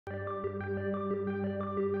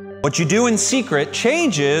What you do in secret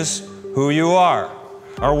changes who you are.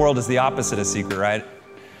 Our world is the opposite of secret, right?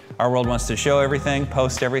 Our world wants to show everything,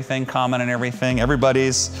 post everything, comment on everything.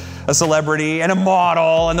 Everybody's a celebrity and a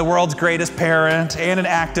model and the world's greatest parent and an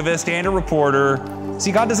activist and a reporter.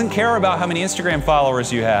 See, God doesn't care about how many Instagram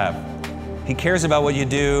followers you have. He cares about what you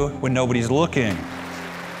do when nobody's looking.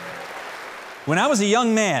 When I was a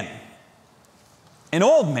young man, an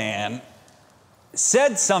old man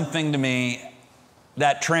said something to me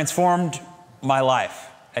that transformed my life,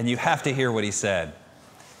 and you have to hear what he said.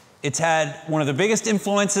 It's had one of the biggest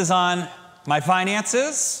influences on my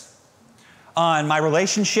finances, on my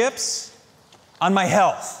relationships, on my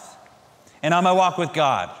health, and on my walk with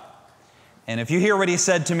God. And if you hear what he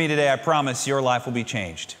said to me today, I promise your life will be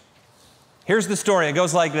changed. Here's the story. It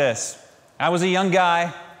goes like this. I was a young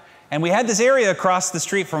guy, and we had this area across the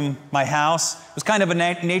street from my house. It was kind of a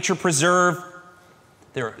nature preserve.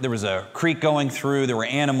 There was a creek going through. There were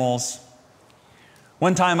animals.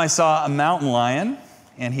 One time I saw a mountain lion,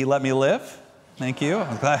 and he let me live. Thank you.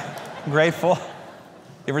 I'm grateful.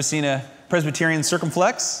 You ever seen a Presbyterian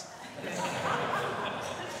circumflex?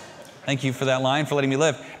 Thank you for that lion, for letting me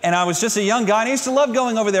live. And I was just a young guy, and I used to love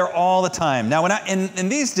going over there all the time. Now, in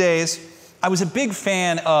these days, I was a big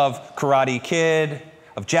fan of Karate Kid,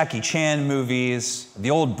 of Jackie Chan movies,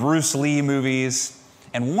 the old Bruce Lee movies.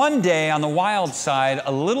 And one day on the wild side,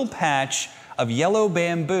 a little patch of yellow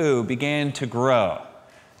bamboo began to grow.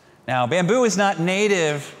 Now, bamboo is not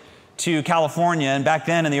native to California, and back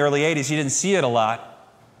then in the early 80s, you didn't see it a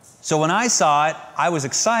lot. So when I saw it, I was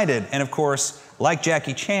excited. And of course, like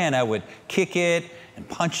Jackie Chan, I would kick it and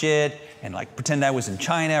punch it and like pretend I was in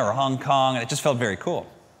China or Hong Kong, and it just felt very cool.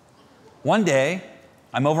 One day,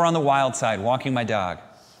 I'm over on the wild side walking my dog,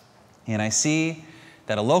 and I see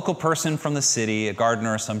that a local person from the city, a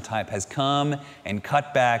gardener of some type, has come and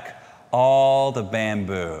cut back all the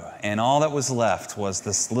bamboo. And all that was left was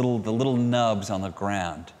the little nubs on the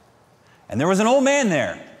ground. And there was an old man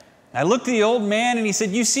there. I looked at the old man and he said,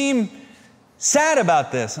 "You seem sad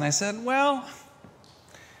about this." And I said, "Well,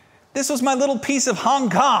 this was my little piece of Hong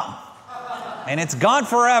Kong, and it's gone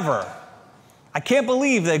forever. I can't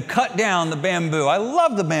believe they cut down the bamboo. I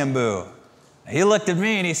love the bamboo." He looked at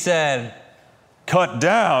me and he said, "Cut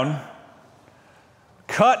down?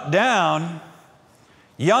 Cut down?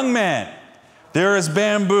 Young man, there is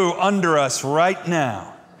bamboo under us right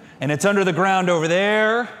now. And it's under the ground over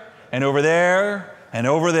there, and over there, and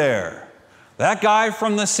over there. That guy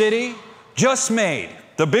from the city just made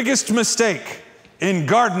the biggest mistake in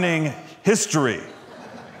gardening history.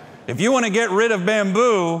 If you want to get rid of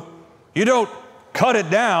bamboo, you don't cut it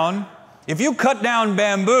down. If you cut down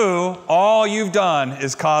bamboo, all you've done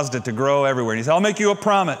is caused it to grow everywhere." And he said, "I'll make you a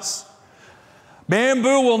promise.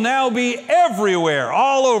 Bamboo will now be everywhere,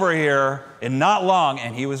 all over here, in not long."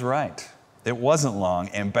 And he was right. It wasn't long,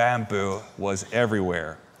 and bamboo was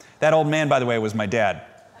everywhere. That old man, by the way, was my dad.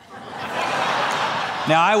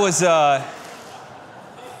 Now,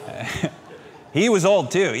 he was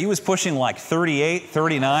old too. He was pushing like 38,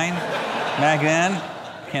 39 back then.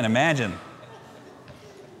 Can't imagine.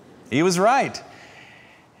 He was right.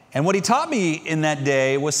 And what he taught me in that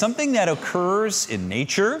day was something that occurs in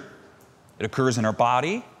nature. It occurs in our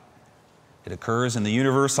body. It occurs in the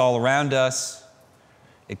universe all around us.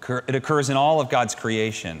 It occurs in all of God's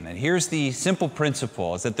creation. And here's the simple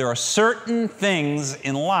principle, is that there are certain things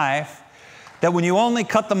in life that when you only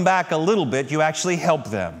cut them back a little bit, you actually help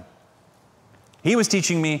them. He was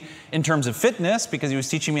teaching me in terms of fitness because he was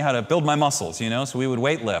teaching me how to build my muscles, so we would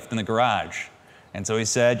weight lift in the garage. And so he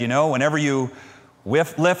said, whenever you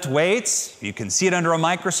lift weights, you can see it under a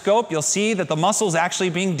microscope, you'll see that the muscle's actually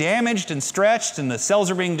being damaged and stretched and the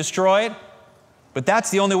cells are being destroyed. But that's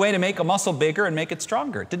the only way to make a muscle bigger and make it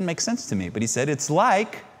stronger. It didn't make sense to me, but he said, it's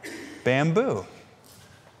like bamboo.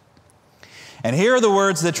 And here are the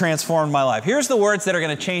words that transformed my life. Here's the words that are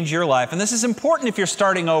going to change your life. And this is important if you're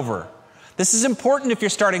starting over. This is important if you're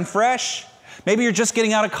starting fresh. Maybe you're just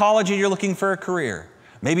getting out of college and you're looking for a career.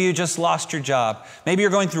 Maybe you just lost your job. Maybe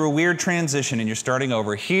you're going through a weird transition and you're starting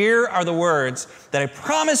over. Here are the words that I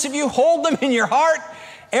promise if you hold them in your heart,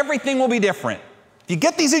 everything will be different. If you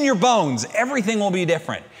get these in your bones, everything will be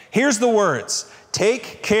different. Here's the words.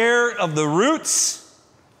 Take care of the roots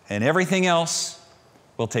and everything else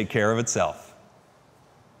will take care of itself.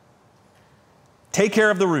 Take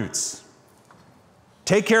care of the roots.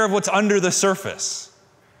 Take care of what's under the surface.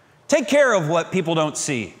 Take care of what people don't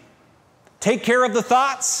see. Take care of the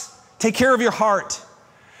thoughts. Take care of your heart.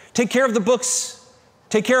 Take care of the books.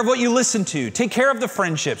 Take care of what you listen to. Take care of the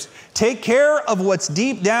friendships. Take care of what's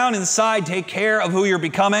deep down inside. Take care of who you're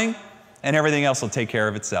becoming, and everything else will take care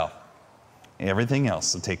of itself. everything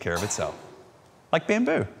else will take care of itself. Like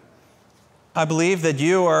bamboo. I believe that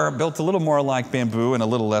you are built a little more like bamboo and a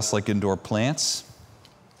little less like indoor plants.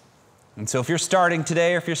 And so if you're starting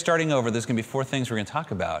today or if you're starting over, there's going to be 4 things we're going to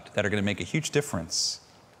talk about that are going to make a huge difference.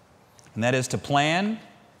 And that is to plan,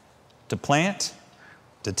 to plant,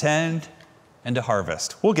 to tend, and to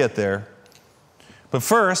harvest. We'll get there. But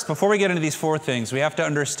first, before we get into these 4 things, we have to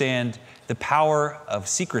understand the power of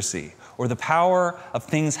secrecy, or the power of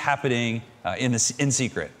things happening in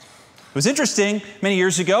secret. It was interesting, many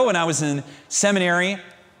years ago when I was in seminary,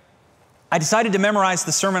 I decided to memorize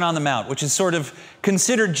the Sermon on the Mount, which is sort of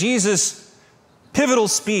considered Jesus' pivotal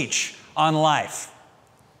speech on life.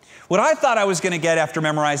 What I thought I was going to get after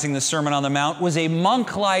memorizing the Sermon on the Mount was a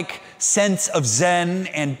monk-like sense of zen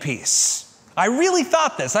and peace. I really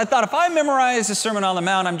thought this. I thought if I memorize the Sermon on the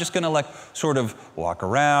Mount, I'm just going to sort of walk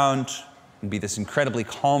around and be this incredibly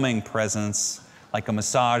calming presence, like a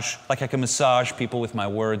massage, like I can massage people with my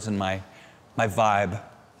words and my vibe.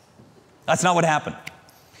 That's not what happened.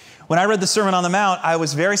 When I read the Sermon on the Mount, I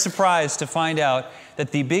was very surprised to find out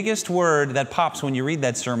that the biggest word that pops when you read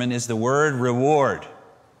that sermon is the word reward.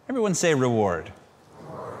 Everyone say reward.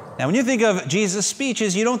 Now, when you think of Jesus'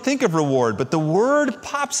 speeches, you don't think of reward, but the word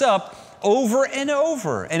pops up over and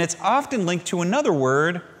over, and it's often linked to another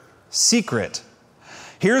word, secret.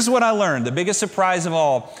 Here's what I learned. The biggest surprise of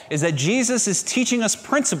all is that Jesus is teaching us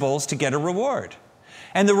principles to get a reward.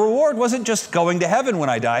 And the reward wasn't just going to heaven when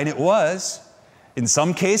I died. It was. In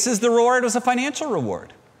some cases, the reward was a financial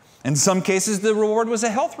reward. In some cases, the reward was a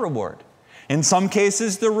health reward. In some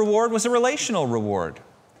cases, the reward was a relational reward.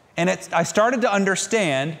 And I started to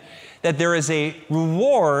understand that there is a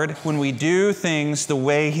reward when we do things the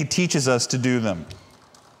way He teaches us to do them.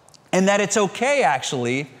 And that it's okay,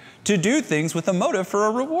 actually, to do things with a motive for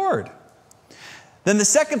a reward. Then the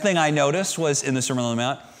second thing I noticed was in the Sermon on the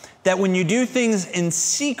Mount, that when you do things in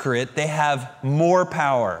secret, they have more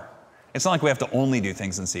power. It's not like we have to only do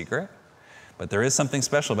things in secret, but there is something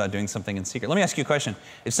special about doing something in secret. Let me ask you a question.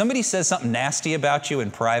 If somebody says something nasty about you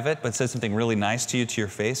in private, but says something really nice to you to your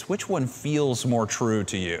face, which one feels more true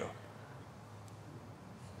to you?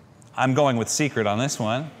 I'm going with secret on this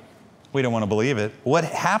one. We don't want to believe it. What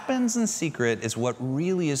happens in secret is what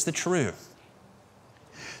really is the truth.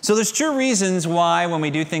 So there's 2 reasons why when we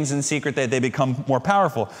do things in secret they become more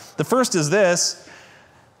powerful. The first is this: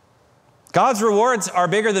 God's rewards are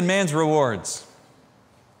bigger than man's rewards.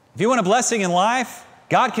 If you want a blessing in life,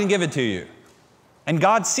 God can give it to you. And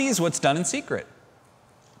God sees what's done in secret.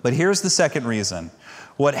 But here's the second reason.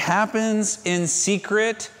 What happens in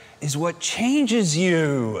secret is what changes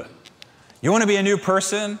you. You want to be a new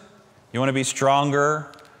person? You want to be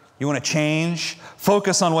stronger? You want to change?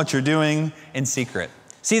 Focus on what you're doing in secret.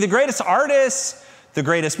 See, the greatest artists, the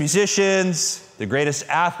greatest musicians, the greatest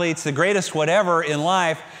athletes, the greatest whatever in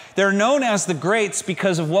life, they're known as the greats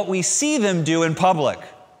because of what we see them do in public.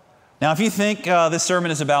 Now, if you think this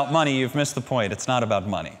sermon is about money, you've missed the point. It's not about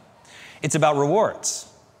money. It's about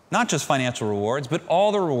rewards. Not just financial rewards, but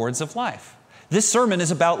all the rewards of life. This sermon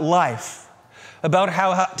is about life. About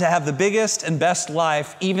how to have the biggest and best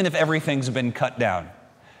life, even if everything's been cut down.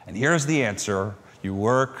 And here's the answer. You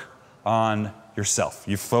work on yourself.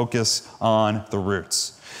 You focus on the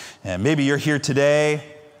roots. And maybe you're here today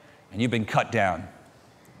and you've been cut down.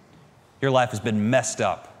 Your life has been messed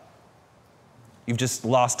up. You've just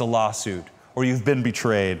lost a lawsuit, or you've been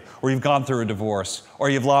betrayed, or you've gone through a divorce, or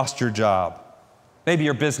you've lost your job. Maybe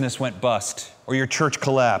your business went bust, or your church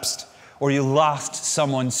collapsed, or you lost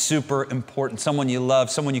someone super important, someone you love,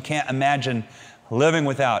 someone you can't imagine living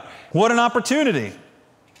without. What an opportunity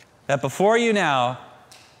that before you now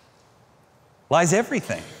lies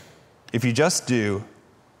everything if you just do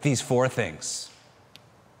these 4 things.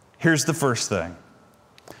 Here's the first thing.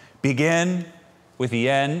 Begin with the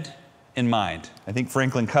end in mind. I think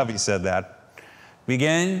Franklin Covey said that.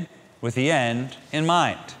 Begin with the end in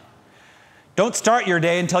mind. Don't start your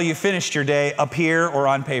day until you finished your day up here or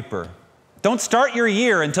on paper. Don't start your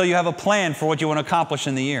year until you have a plan for what you want to accomplish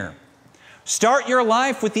in the year. Start your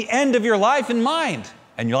life with the end of your life in mind,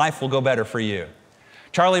 and your life will go better for you.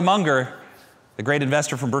 Charlie Munger, the great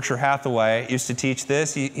investor from Berkshire Hathaway, used to teach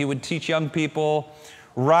this. He would teach young people,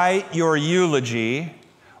 write your eulogy,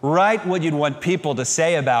 write what you'd want people to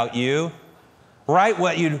say about you, write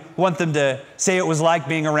what you'd want them to say it was like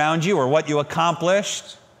being around you, or what you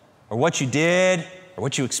accomplished, or what you did, or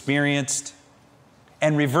what you experienced,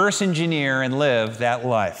 and reverse engineer and live that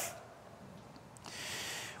life.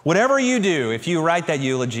 Whatever you do, if you write that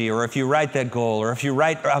eulogy, or if you write that goal, or if you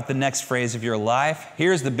write out the next phrase of your life,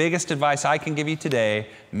 here's the biggest advice I can give you today: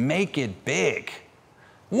 make it big.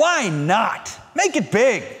 Why not? Make it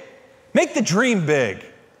big. Make the dream big.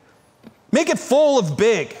 Make it full of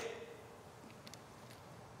big.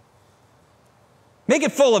 Make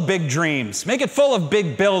it full of big dreams. Make it full of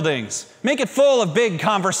big buildings. Make it full of big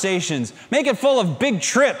conversations. Make it full of big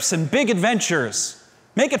trips and big adventures.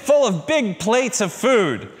 Make it full of big plates of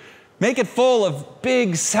food. Make it full of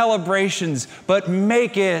big celebrations, but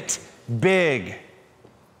make it big.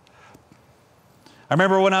 I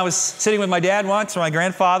remember when I was sitting with my dad once, or my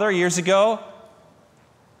grandfather years ago,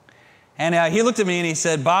 and he looked at me and he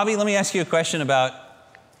said, Bobby, let me ask you a question about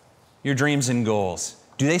your dreams and goals.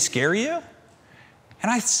 Do they scare you?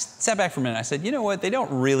 And I sat back for a minute. I said, you know what? They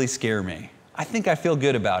don't really scare me. I think I feel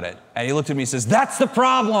good about it. And he looked at me and says, that's the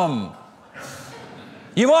problem.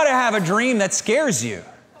 You ought to have a dream that scares you.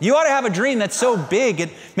 You ought to have a dream that's so big it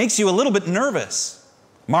makes you a little bit nervous.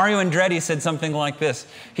 Mario Andretti said something like this.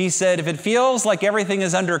 He said, if it feels like everything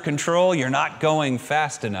is under control, you're not going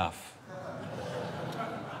fast enough.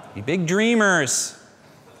 Big dreamers.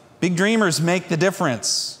 Big dreamers make the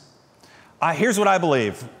difference. Here's what I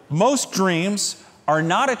believe. Most dreams are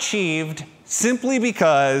not achieved simply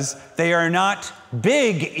because they are not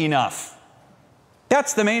big enough.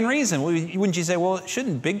 That's the main reason. Wouldn't you say, well,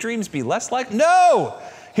 shouldn't big dreams be less likely? No!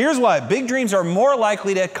 Here's why. Big dreams are more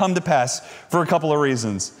likely to come to pass for a couple of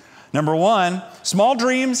reasons. Number one, small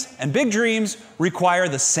dreams and big dreams require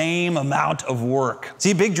the same amount of work.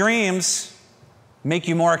 See, big dreams make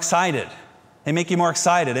you more excited. They make you more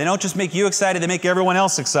excited. They don't just make you excited, they make everyone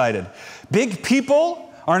else excited. Big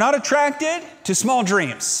people are not attracted to small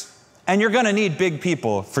dreams, and you're going to need big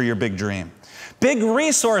people for your big dream. Big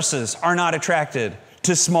resources are not attracted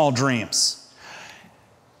to small dreams.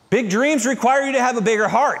 Big dreams require you to have a bigger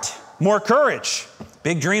heart, more courage.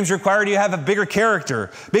 Big dreams require you to have a bigger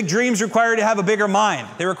character. Big dreams require you to have a bigger mind.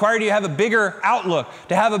 They require you to have a bigger outlook,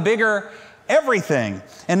 to have a bigger everything.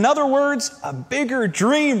 In other words, a bigger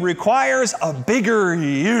dream requires a bigger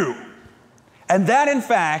you. And that, in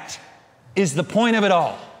fact, is the point of it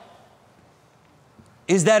all.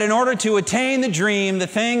 Is that in order to attain the dream, the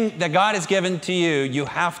thing that God has given to you, you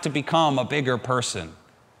have to become a bigger person.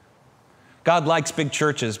 God likes big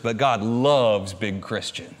churches, but God loves big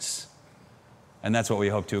Christians. And that's what we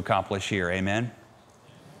hope to accomplish here, amen?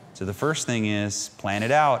 So the first thing is plan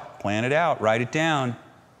it out, write it down.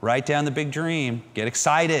 Write down the big dream, get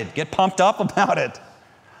excited, get pumped up about it.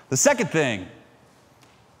 The second thing,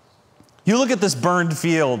 you look at this burned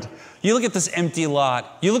field, you look at this empty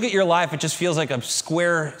lot, you look at your life, it just feels like a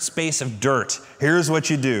square space of dirt. Here's what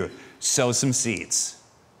you do, sow some seeds.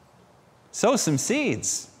 Sow some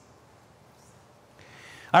seeds.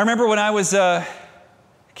 I remember when I was a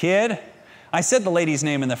kid, I said the lady's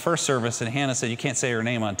name in the first service, and Hannah said, you can't say her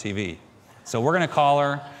name on TV. So we're going to call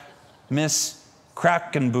her Miss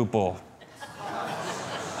Krakenboople.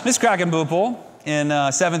 Miss Krakenboople in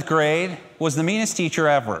 7th grade was the meanest teacher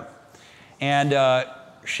ever. And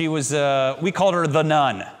she was, we called her the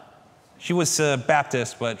nun. She was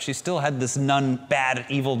Baptist, but she still had this nun, bad,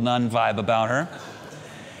 evil nun vibe about her.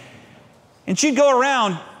 And she'd go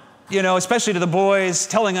around, you know, especially to the boys,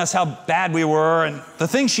 telling us how bad we were. And the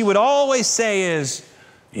thing she would always say is,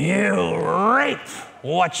 you reap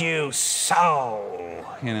what you sow,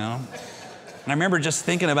 you know. And I remember just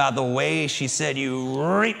thinking about the way she said, you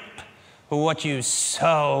reap what you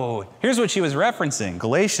sow. Here's what she was referencing.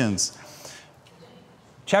 Galatians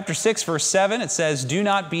chapter 6, verse 7, it says, do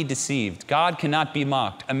not be deceived. God cannot be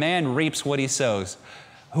mocked. A man reaps what he sows.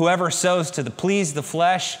 Whoever sows to please the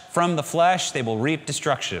flesh, from the flesh, they will reap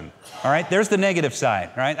destruction. All right, there's the negative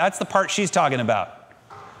side, all right? That's the part she's talking about.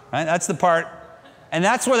 All right, that's the part, and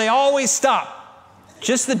that's where they always stop.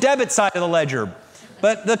 Just the debit side of the ledger.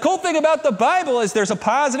 But the cool thing about the Bible is there's a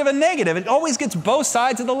positive and negative. It always gets both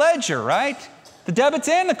sides of the ledger, right? The debits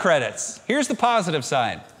and the credits. Here's the positive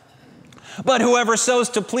side. But whoever sows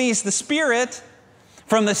to please the Spirit,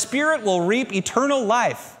 from the Spirit will reap eternal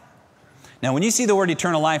life. Now, when you see the word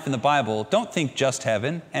eternal life in the Bible, don't think just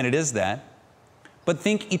heaven, and it is that, but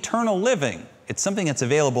think eternal living. It's something that's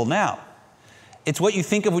available now. It's what you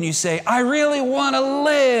think of when you say, I really want to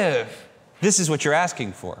live. This is what you're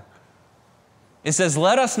asking for. It says,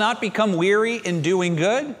 let us not become weary in doing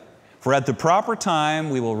good, for at the proper time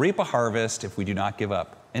we will reap a harvest if we do not give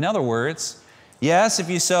up. In other words, yes, if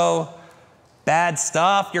you sow bad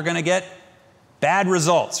stuff, you're going to get bad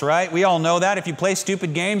results, right? We all know that. If you play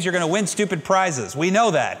stupid games, you're going to win stupid prizes. We know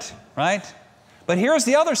that, right? But here's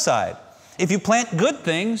the other side. If you plant good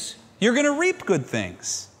things, you're going to reap good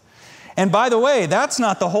things. And by the way, that's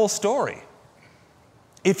not the whole story.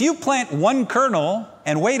 If you plant one kernel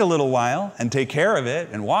and wait a little while and take care of it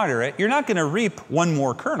and water it, you're not going to reap one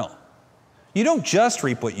more kernel. You don't just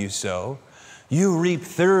reap what you sow. you reap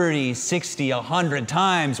 30, 60, 100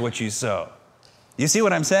 times what you sow. You see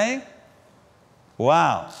what I'm saying?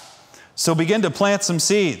 Wow. So begin to plant some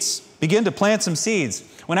seeds. Begin to plant some seeds.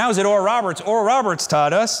 When I was at Oral Roberts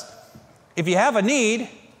taught us, if you have a need,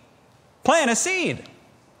 plant a seed.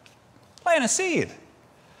 Plant a seed.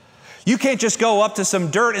 You can't just go up to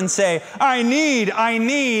some dirt and say, I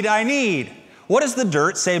need. What does the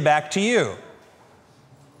dirt say back to you?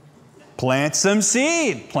 Plant some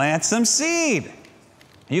seed. Plant some seed.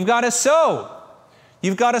 You've got to sow.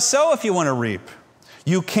 You've got to sow if you want to reap.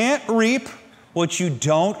 You can't reap what you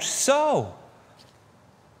don't sow.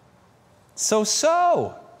 So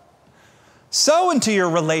sow. Sow into your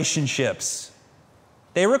relationships.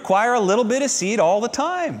 They require a little bit of seed all the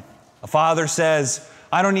time. A father says,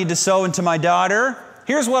 I don't need to sow into my daughter.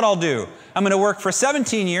 Here's what I'll do. I'm going to work for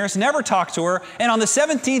 17 years, never talk to her, and on the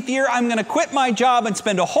 17th year, I'm going to quit my job and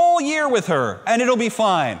spend a whole year with her, and it'll be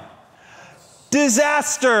fine.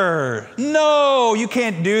 Disaster. No, you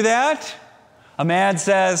can't do that. A man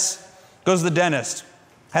says, goes to the dentist,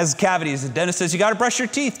 has cavities. The dentist says, you got to brush your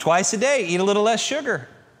teeth twice a day, eat a little less sugar.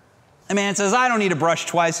 A man says, I don't need to brush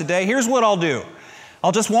twice a day. Here's what I'll do.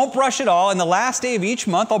 I'll just won't brush at all, and the last day of each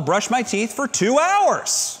month, I'll brush my teeth for 2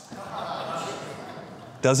 hours.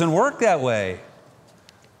 Doesn't work that way.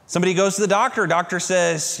 Somebody goes to the doctor. Doctor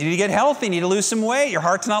says, you need to get healthy, you need to lose some weight. Your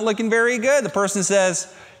heart's not looking very good. The person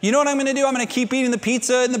says, you know what I'm going to do? I'm going to keep eating the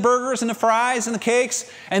pizza and the burgers and the fries and the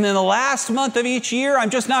cakes. And then the last month of each year,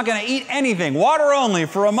 I'm just not going to eat anything. Water only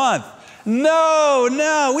for a month.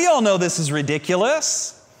 No, we all know this is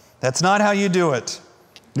ridiculous. That's not how you do it.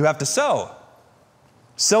 You have to sow.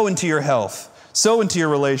 Sow into your health. Sow into your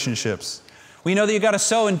relationships. We know that you got to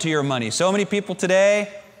sow into your money. So many people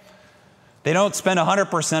today, they don't spend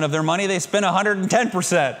 100% of their money, they spend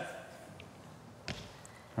 110%.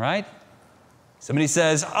 Right? Somebody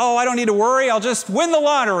says, oh, I don't need to worry, I'll just win the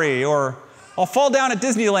lottery, or I'll fall down at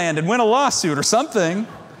Disneyland and win a lawsuit or something.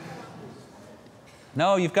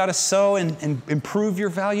 No, you've got to sow and improve your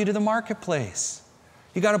value to the marketplace.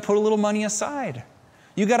 You got to put a little money aside.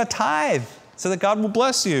 You got to tithe so that God will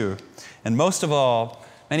bless you. And most of all,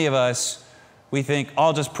 many of us, we think,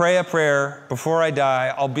 I'll just pray a prayer before I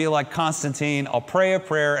die. I'll be like Constantine. I'll pray a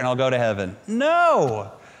prayer and I'll go to heaven. No.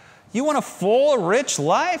 You want a full, rich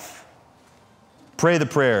life? Pray the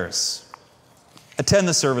prayers. Attend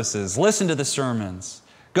the services. Listen to the sermons.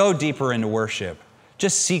 Go deeper into worship.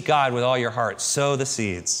 Just seek God with all your heart. Sow the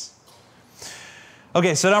seeds.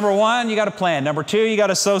 Okay, so number one, you got to plant. Number two, you got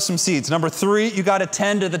to sow some seeds. Number three, you got to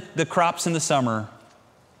tend to the crops in the summer.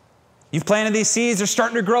 You've planted these seeds. They're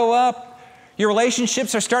starting to grow up. Your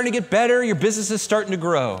relationships are starting to get better. Your business is starting to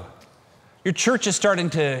grow. Your church is starting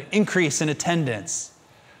to increase in attendance.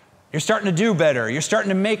 You're starting to do better. You're starting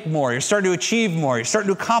to make more. You're starting to achieve more. You're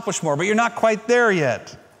starting to accomplish more, but you're not quite there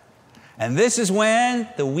yet. And this is when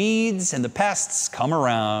the weeds and the pests come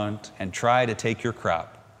around and try to take your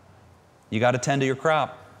crop. You got to tend to your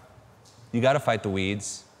crop. You got to fight the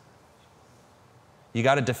weeds. You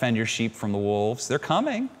got to defend your sheep from the wolves. They're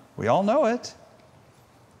coming. We all know it.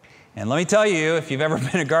 And let me tell you, if you've ever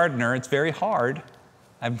been a gardener, it's very hard.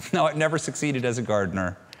 I've never succeeded as a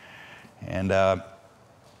gardener. And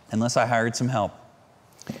unless I hired some help.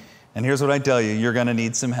 And here's what I tell you, you're going to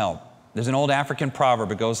need some help. There's an old African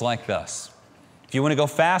proverb. It goes like this. If you want to go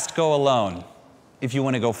fast, go alone. If you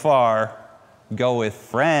want to go far, go with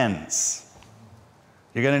friends.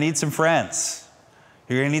 You're going to need some friends.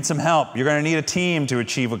 You're going to need some help. You're going to need a team to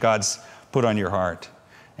achieve what God's put on your heart.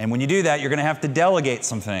 And when you do that, you're going to have to delegate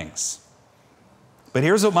some things. But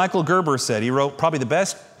here's what Michael Gerber said. He wrote probably the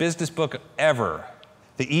best business book ever,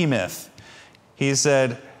 The E-Myth. He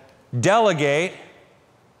said, delegate,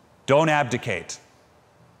 don't abdicate.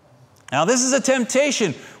 Now, this is a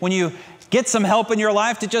temptation when you get some help in your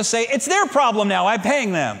life to just say, it's their problem now, I'm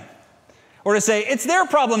paying them. Or to say, it's their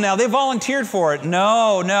problem now, they volunteered for it.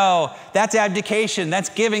 No, that's abdication, that's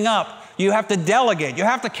giving up. You have to delegate, you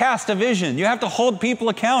have to cast a vision, you have to hold people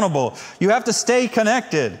accountable, you have to stay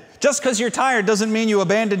connected. Just because you're tired doesn't mean you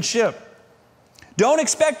abandon ship. Don't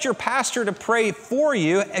expect your pastor to pray for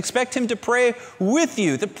you, expect him to pray with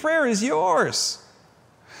you. The prayer is yours.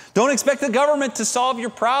 Don't expect the government to solve your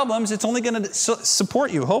problems. It's only going to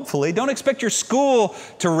support you, hopefully. Don't expect your school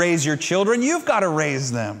to raise your children. You've got to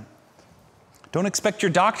raise them. Don't expect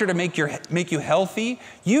your doctor to make you healthy.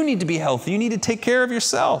 You need to be healthy. You need to take care of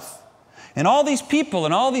yourself. And all these people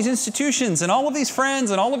and all these institutions and all of these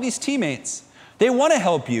friends and all of these teammates, they want to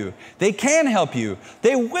help you. They can help you.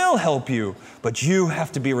 They will help you. But you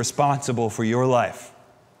have to be responsible for your life.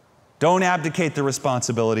 Don't abdicate the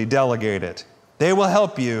responsibility. Delegate it. They will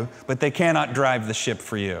help you, but they cannot drive the ship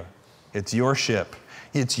for you. It's your ship.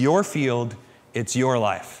 It's your field. It's your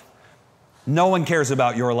life. No one cares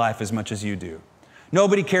about your life as much as you do.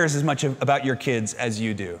 Nobody cares as much about your kids as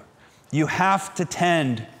you do. You have to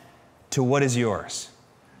tend to what is yours.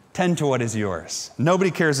 Tend to what is yours.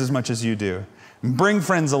 Nobody cares as much as you do. Bring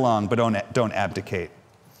friends along, but don't abdicate.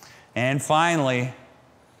 And finally,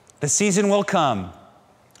 the season will come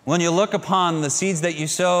when you look upon the seeds that you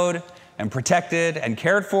sowed and protected and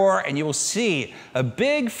cared for, and you will see a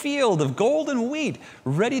big field of golden wheat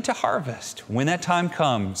ready to harvest. When that time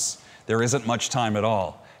comes, there isn't much time at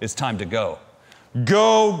all. It's time to go.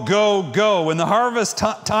 Go, go, go. When the harvest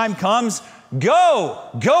time comes, go.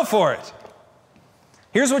 Go for it.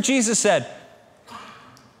 Here's what Jesus said.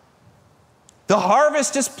 The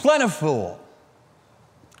harvest is plentiful,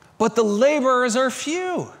 but the laborers are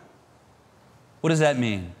few. What does that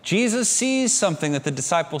mean? Jesus sees something that the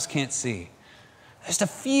disciples can't see. There's a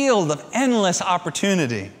field of endless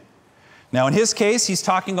opportunity. Now, in his case, he's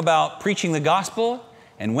talking about preaching the gospel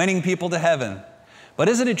and winning people to heaven. But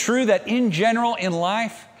isn't it true that in general in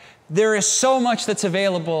life, there is so much that's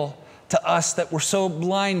available to us that we're so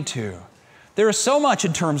blind to? There is so much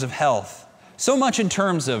in terms of health, so much in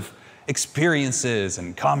terms of experiences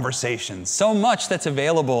and conversations, so much that's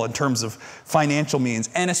available in terms of financial means,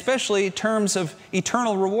 and especially in terms of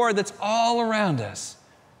eternal reward that's all around us.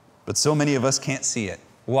 But so many of us can't see it.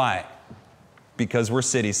 Why? Because we're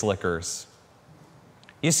city slickers.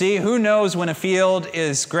 You see, who knows when a field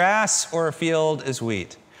is grass or a field is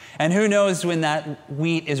wheat? And who knows when that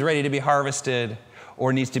wheat is ready to be harvested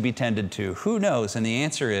or needs to be tended to? Who knows? And the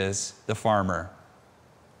answer is the farmer.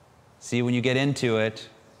 See, when you get into it,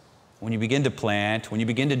 when you begin to plant, when you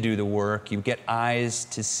begin to do the work, you get eyes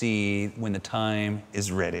to see when the time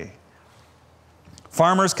is ready.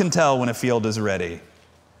 Farmers can tell when a field is ready.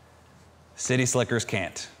 City slickers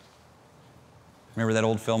can't. Remember that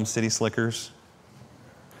old film, City Slickers?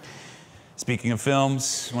 Speaking of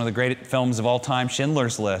films, one of the great films of all time,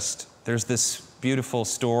 Schindler's List. There's this beautiful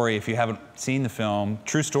story, if you haven't seen the film,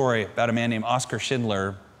 true story about a man named Oskar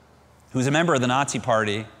Schindler, who was a member of the Nazi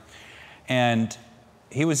Party, and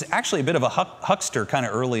he was actually a bit of a huckster kind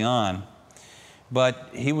of early on, but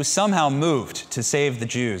he was somehow moved to save the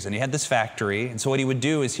Jews, and he had this factory, and so what he would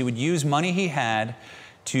do is he would use money he had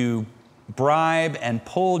to bribe and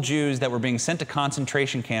pull Jews that were being sent to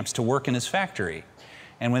concentration camps to work in his factory.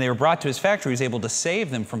 And when they were brought to his factory, he was able to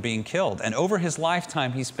save them from being killed. And over his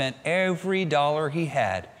lifetime, he spent every dollar he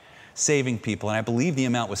had saving people. And I believe the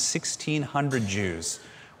amount was 1,600 Jews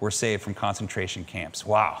were saved from concentration camps.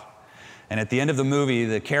 Wow. And at the end of the movie,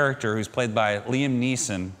 the character, who's played by Liam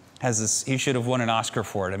Neeson, has this, he should have won an Oscar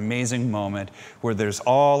for it, amazing moment where there's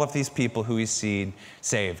all of these people who he's seen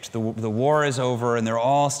saved. The war is over, and they're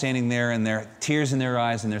all standing there, and they're tears in their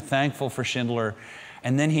eyes, and they're thankful for Schindler.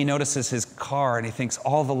 And then he notices his car, and he thinks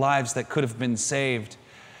all the lives that could have been saved.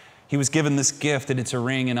 He was given this gift, and it's a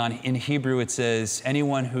ring, and in Hebrew it says,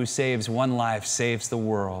 anyone who saves one life saves the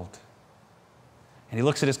world. And he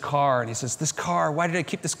looks at his car, and he says, this car, why did I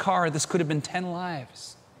keep this car? This could have been 10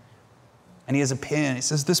 lives. And he has a pin. He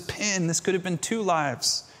says, this pin, this could have been 2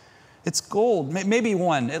 lives. It's gold, maybe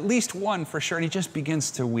 1, at least 1 for sure. And he just begins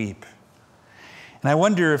to weep. And I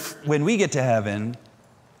wonder if when we get to heaven,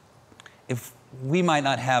 if we might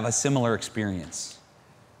not have a similar experience.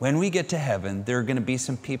 When we get to heaven, there are going to be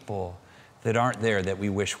some people that aren't there that we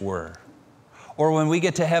wish were. Or when we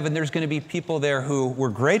get to heaven, there's going to be people there who we're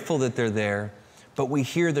grateful that they're there, but we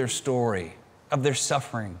hear their story of their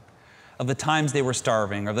suffering, of the times they were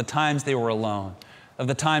starving, of the times they were alone, of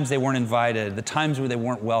the times they weren't invited, the times where they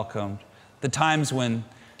weren't welcomed, the times when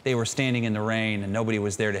they were standing in the rain and nobody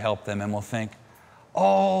was there to help them. And we'll think,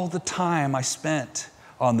 all the time I spent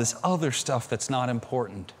on this other stuff that's not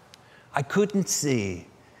important, I couldn't see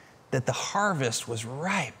that the harvest was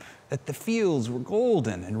ripe, that the fields were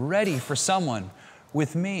golden and ready for someone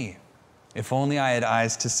with me. If only I had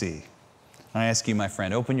eyes to see. I ask you, my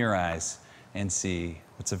friend, open your eyes and see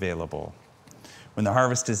what's available. When the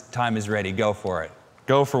harvest time is ready, go for it.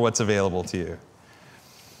 Go for what's available to you.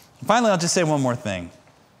 Finally, I'll just say one more thing.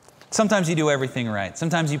 Sometimes you do everything right.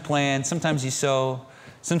 Sometimes you plan, sometimes you sow,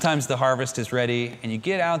 sometimes the harvest is ready, and you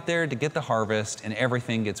get out there to get the harvest, and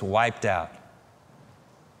everything gets wiped out.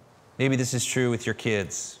 Maybe this is true with your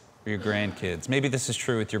kids or your grandkids. Maybe this is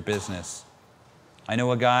true with your business. I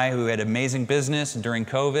know a guy who had amazing business, and during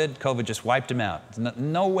COVID just wiped him out.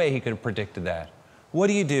 No way he could have predicted that. What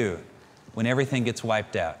do you do when everything gets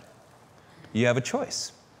wiped out? You have a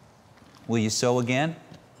choice. Will you sow again?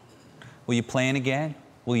 Will you plan again?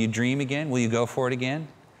 Will you dream again? Will you go for it again?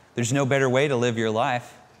 There's no better way to live your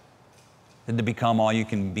life. and to become all you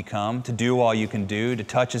can become, to do all you can do, to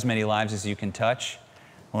touch as many lives as you can touch.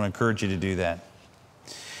 I want to encourage you to do that.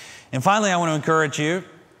 And finally, I want to encourage you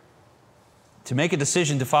to make a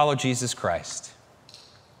decision to follow Jesus Christ.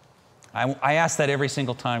 I ask that every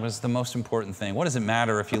single time because it's the most important thing. What does it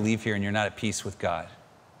matter if you leave here and you're not at peace with God?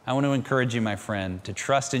 I want to encourage you, my friend, to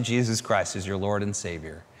trust in Jesus Christ as your Lord and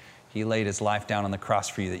Savior. He laid his life down on the cross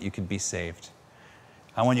for you that you could be saved.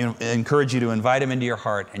 I want to encourage you to invite him into your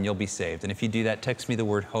heart and you'll be saved. And if you do that, text me the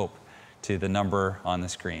word hope to the number on the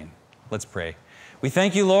screen. Let's pray. We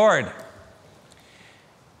thank you, Lord,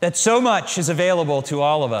 that so much is available to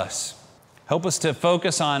all of us. Help us to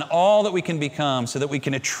focus on all that we can become so that we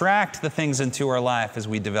can attract the things into our life as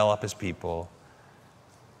we develop as people.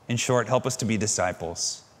 In short, help us to be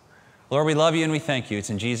disciples. Lord, we love you and we thank you. It's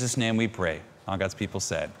in Jesus' name we pray. All God's people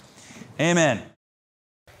said, amen.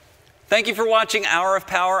 Thank you for watching Hour of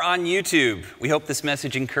Power on YouTube. We hope this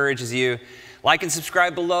message encourages you. Like and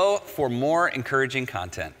subscribe below for more encouraging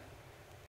content.